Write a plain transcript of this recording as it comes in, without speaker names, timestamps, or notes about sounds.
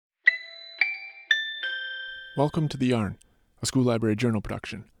Welcome to The Yarn, a school library journal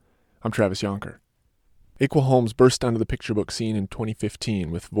production. I'm Travis Yonker. Ekua Holmes burst onto the picture book scene in 2015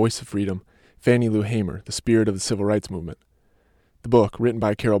 with Voice of Freedom, Fannie Lou Hamer, the spirit of the civil rights movement. The book, written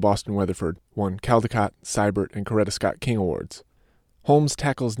by Carol Boston Weatherford, won Caldecott, Seibert, and Coretta Scott King Awards. Holmes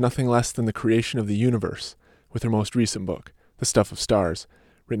tackles nothing less than the creation of the universe with her most recent book, The Stuff of Stars,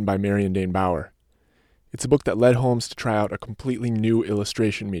 written by Marion Dane Bauer. It's a book that led Holmes to try out a completely new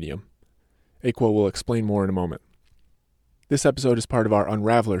illustration medium. Ekua will explain more in a moment. This episode is part of our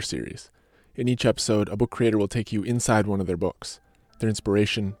Unraveler series. In each episode, a book creator will take you inside one of their books. Their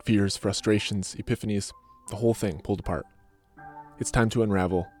inspiration, fears, frustrations, epiphanies, the whole thing pulled apart. It's time to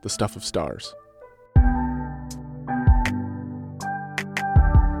unravel The Stuff of Stars.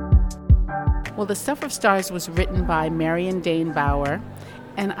 Well, The Stuff of Stars was written by Marion Dane Bauer,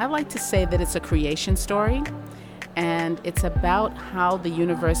 and I like to say that it's a creation story, and it's about how the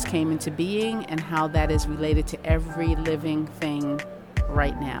universe came into being and how that is related to every living thing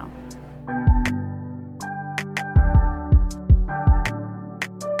right now.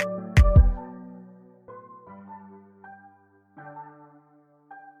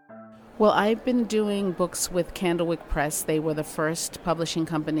 Well, I've been doing books with Candlewick Press. They were the first publishing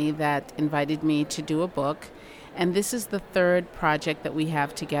company that invited me to do a book, and this is the third project that we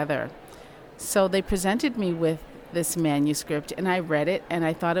have together. So they presented me with this manuscript, and I read it, and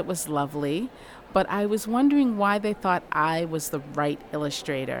I thought it was lovely, but I was wondering why they thought I was the right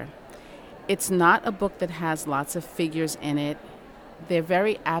illustrator. It's not a book that has lots of figures in it. They're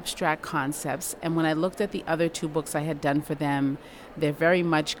very abstract concepts, and when I looked at the other two books I had done for them, they're very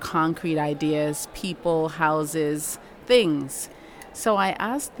much concrete ideas, people, houses, things. So I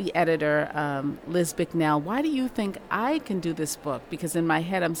asked the editor, Liz Bicknell, why do you think I can do this book? Because in my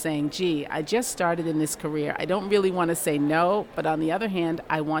head I'm saying, gee, I just started in this career. I don't really want to say no, but on the other hand,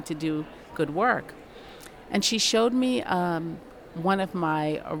 I want to do good work. And she showed me one of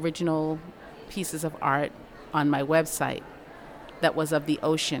my original pieces of art on my website that was of the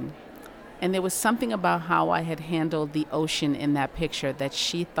ocean. And there was something about how I had handled the ocean in that picture that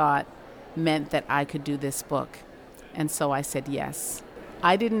she thought meant that I could do this book. And so I said yes.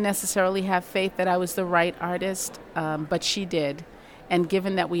 I didn't necessarily have faith that I was the right artist, but she did. And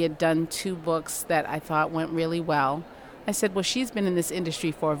given that we had done two books that I thought went really well, I said, well, she's been in this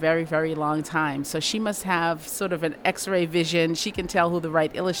industry for a very, very long time, so she must have sort of an X-ray vision. She can tell who the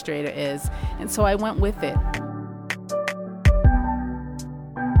right illustrator is. And so I went with it.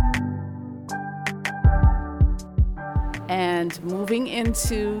 And moving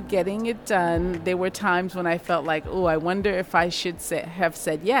into getting it done, there were times when I felt like, oh, I wonder if I should have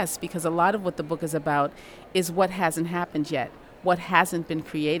said yes, because a lot of what the book is about is what hasn't happened yet, what hasn't been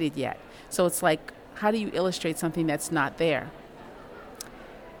created yet. So it's like, how do you illustrate something that's not there?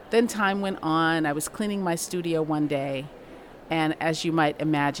 Then time went on. I was cleaning my studio one day, and as you might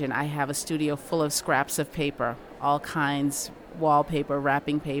imagine, I have a studio full of scraps of paper, all kinds, wallpaper,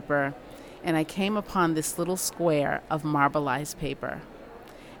 wrapping paper. And I came upon this little square of marbleized paper.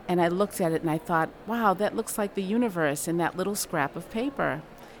 And I looked at it and I thought, wow, that looks like the universe in that little scrap of paper.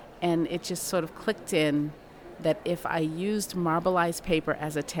 And it just sort of clicked in that if I used marbleized paper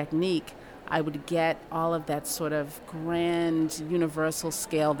as a technique, I would get all of that sort of grand universal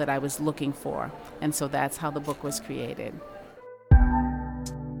scale that I was looking for. And so that's how the book was created.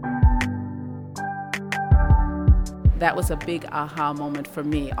 That was a big aha moment for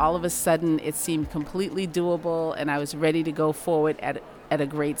me. All of a sudden, it seemed completely doable, and I was ready to go forward at a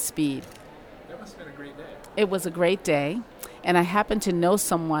great speed. That must have been a great day. It was a great day, and I happened to know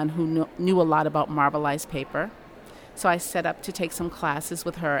someone who knew a lot about marbleized paper. So I set up to take some classes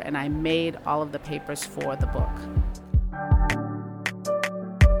with her, and I made all of the papers for the book.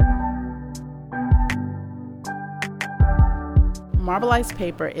 Marbleized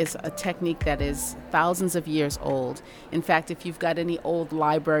paper is a technique that is thousands of years old. In fact, if you've got any old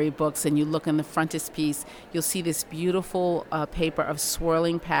library books and you look in the frontispiece, you'll see this beautiful paper of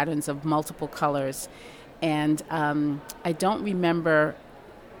swirling patterns of multiple colors. And I don't remember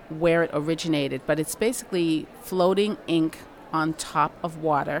where it originated, but it's basically floating ink on top of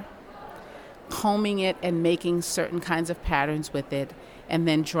water, combing it and making certain kinds of patterns with it, and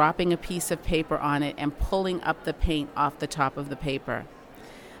then dropping a piece of paper on it and pulling up the paint off the top of the paper.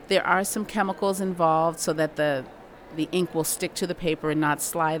 There are some chemicals involved so that the ink will stick to the paper and not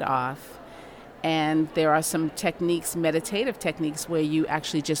slide off. And there are some techniques, meditative techniques, where you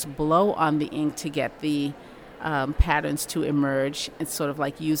actually just blow on the ink to get the patterns to emerge. It's sort of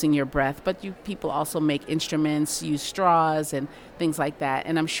like using your breath, but people also make instruments, use straws and things like that.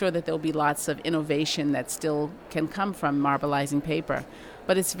 And I'm sure that there'll be lots of innovation that still can come from marbleizing paper.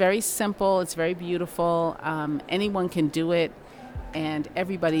 But it's very simple, it's very beautiful. Anyone can do it, and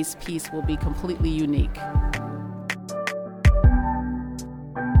everybody's piece will be completely unique.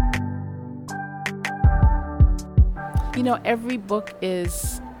 You know, every book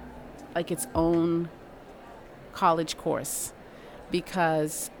is like its own college course,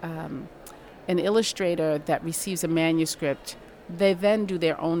 because an illustrator that receives a manuscript, they then do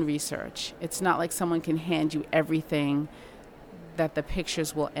their own research. It's not like someone can hand you everything that the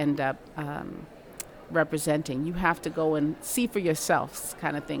pictures will end up representing. You have to go and see for yourself,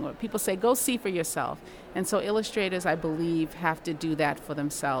 kind of thing. Where people say, go see for yourself. And so illustrators, I believe, have to do that for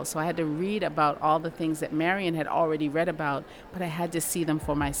themselves. So I had to read about all the things that Marion had already read about, but I had to see them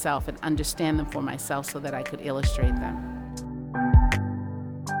for myself and understand them for myself so that I could illustrate them.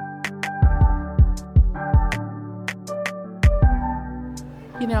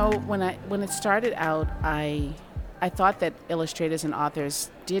 You know, when it started out, I thought that illustrators and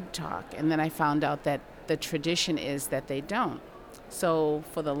authors did talk, and then I found out that the tradition is that they don't. So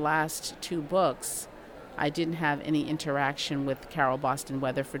for the last 2 books, I didn't have any interaction with Carol Boston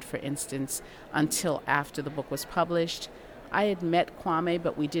Weatherford, for instance, until after the book was published. I had met Kwame,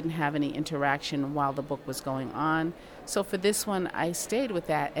 but we didn't have any interaction while the book was going on. So for this one, I stayed with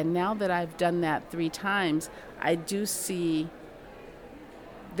that, and now that I've done that 3 times, I do see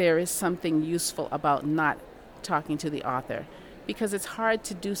there is something useful about not talking to the author, because it's hard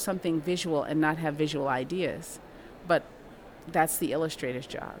to do something visual and not have visual ideas, but that's the illustrator's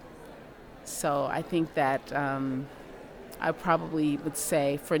job. So I think that I probably would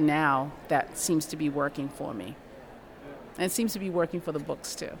say for now that seems to be working for me, and it seems to be working for the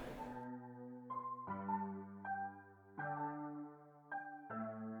books too.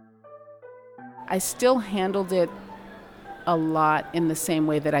 I still handled it a lot in the same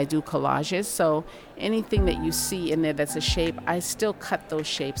way that I do collages. So anything that you see in there that's a shape, I still cut those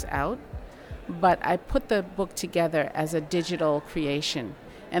shapes out, but I put the book together as a digital creation,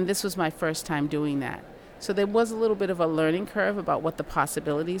 and this was my first time doing that. So there was a little bit of a learning curve about what the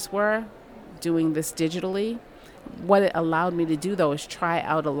possibilities were doing this digitally. What it allowed me to do, though, is try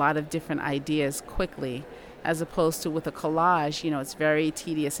out a lot of different ideas quickly, as opposed to with a collage, you know, it's very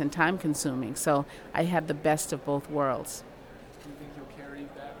tedious and time consuming. So I had the best of both worlds. Do you think you'll carry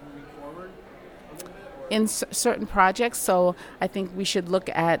that moving forward a little bit? In certain projects, so I think we should look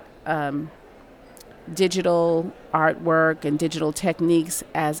at digital artwork and digital techniques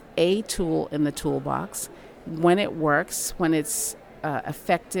as a tool in the toolbox. When it works, when it's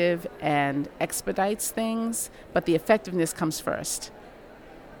effective and expedites things, but the effectiveness comes first.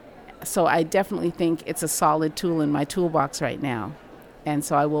 So I definitely think it's a solid tool in my toolbox right now. And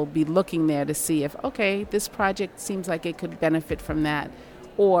so I will be looking there to see if, okay, this project seems like it could benefit from that,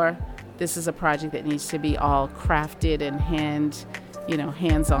 or this is a project that needs to be all crafted and hands-on.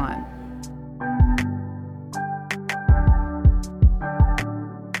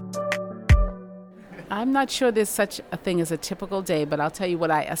 I'm not sure there's such a thing as a typical day, but I'll tell you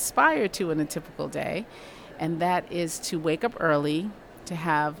what I aspire to in a typical day, and that is to wake up early, to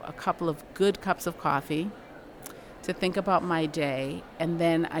have a couple of good cups of coffee, to think about my day, and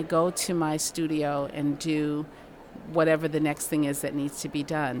then I go to my studio and do whatever the next thing is that needs to be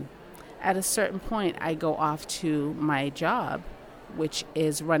done. At a certain point, I go off to my job, which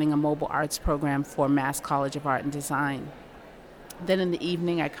is running a mobile arts program for Mass College of Art and Design. Then in the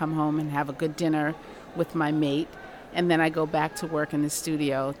evening, I come home and have a good dinner with my mate, and then I go back to work in the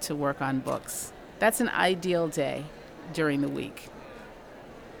studio to work on books. That's an ideal day during the week.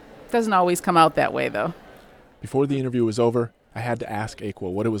 Doesn't always come out that way, though. Before the interview was over, I had to ask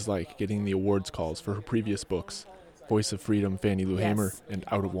Ekua what it was like getting the awards calls for her previous books, Voice of Freedom, Fannie Lou Hamer, and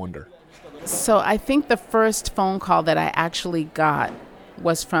Out of Wonder. So I think the first phone call that I actually got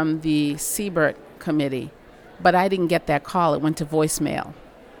was from the Siebert Committee, but I didn't get that call. It went to voicemail.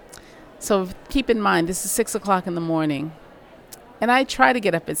 So keep in mind, this is 6 o'clock in the morning, and I try to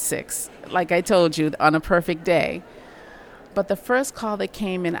get up at 6, like I told you, on a perfect day. But the first call that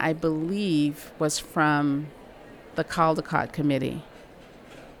came in, I believe, was from the Caldecott Committee.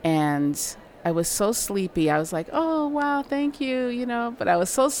 And I was so sleepy. I was like, oh, wow, thank you, But I was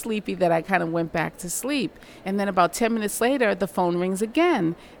so sleepy that I kind of went back to sleep. And then about 10 minutes later, the phone rings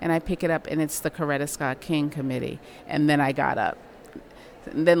again. And I pick it up, and it's the Coretta Scott King Committee. And then I got up.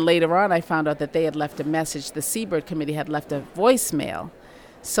 And then later on, I found out that they had left a message. The Siebert Committee had left a voicemail.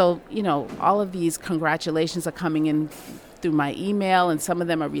 So, all of these congratulations are coming in through my email, and some of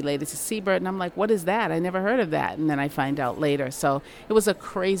them are related to Siebert, and I'm like, what is that? I never heard of that. And then I find out later. So it was a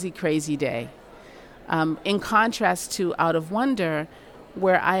crazy, crazy day. In contrast to Out of Wonder,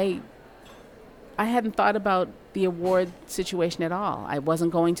 where I I hadn't thought about the award situation at all. I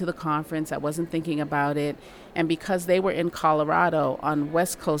wasn't going to the conference. I wasn't thinking about it. And because they were in Colorado on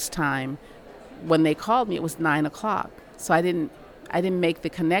West Coast time, when they called me, it was 9 o'clock. So I didn't make the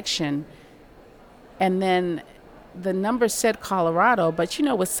connection. And then the number said Colorado, but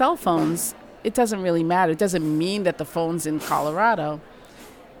with cell phones, it doesn't really matter. It doesn't mean that the phone's in Colorado.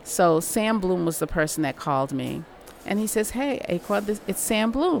 So Sam Bloom was the person that called me. And he says, "Hey, Ekua, it's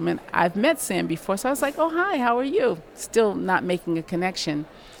Sam Bloom." And I've met Sam before. So I was like, "Oh, hi, how are you?" Still not making a connection.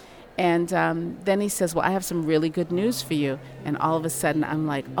 And then he says, "Well, I have some really good news for you." And all of a sudden, I'm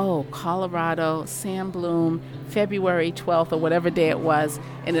like, "Oh, Colorado, Sam Bloom, February 12th or whatever day it was."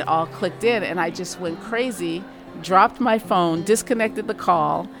 And it all clicked in. And I just went crazy, dropped my phone, disconnected the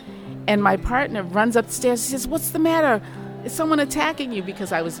call. And my partner runs upstairs. He says, "What's the matter? Is someone attacking you?"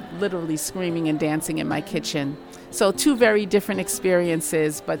 Because I was literally screaming and dancing in my kitchen. So 2 very different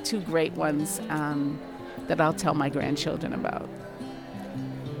experiences, but 2 great ones that I'll tell my grandchildren about.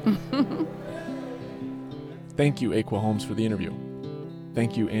 Thank you, Ekua Holmes, for the interview.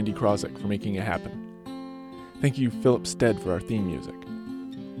 Thank you, Andy Krozik, for making it happen. Thank you, Philip Stead, for our theme music.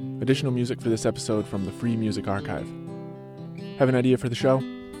 Additional music for this episode from the Free Music Archive. Have an idea for the show?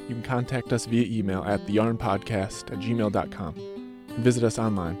 You can contact us via email at theyarnpodcast@gmail.com and visit us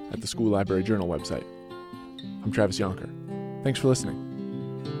online at the School Library Journal website. I'm Travis Yonker. Thanks for listening.